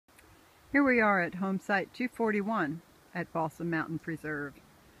Here we are at Homesite 241 at Balsam Mountain Preserve.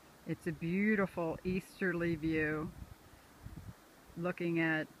 It's a beautiful easterly view looking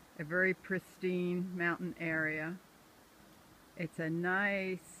at a very pristine mountain area. It's a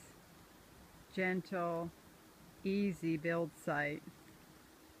nice, gentle, easy build site.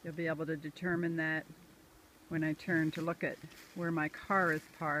 You'll be able to determine that when I turn to look at where my car is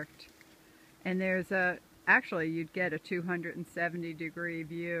parked. And actually you'd get a 270-degree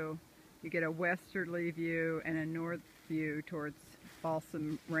view. You get a westerly view and a north view towards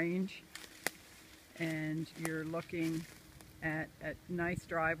Balsam Range, and you're looking at a nice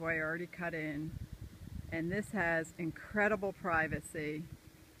driveway already cut in, and this has incredible privacy.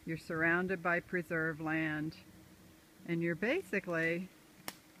 You're surrounded by preserve land, and you're basically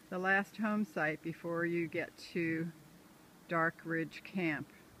the last home site before you get to Dark Ridge Camp.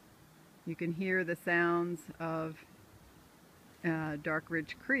 You can hear the sounds of Dark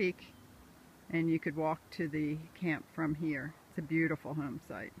Ridge Creek, and you could walk to the camp from here. It's a beautiful home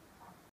site.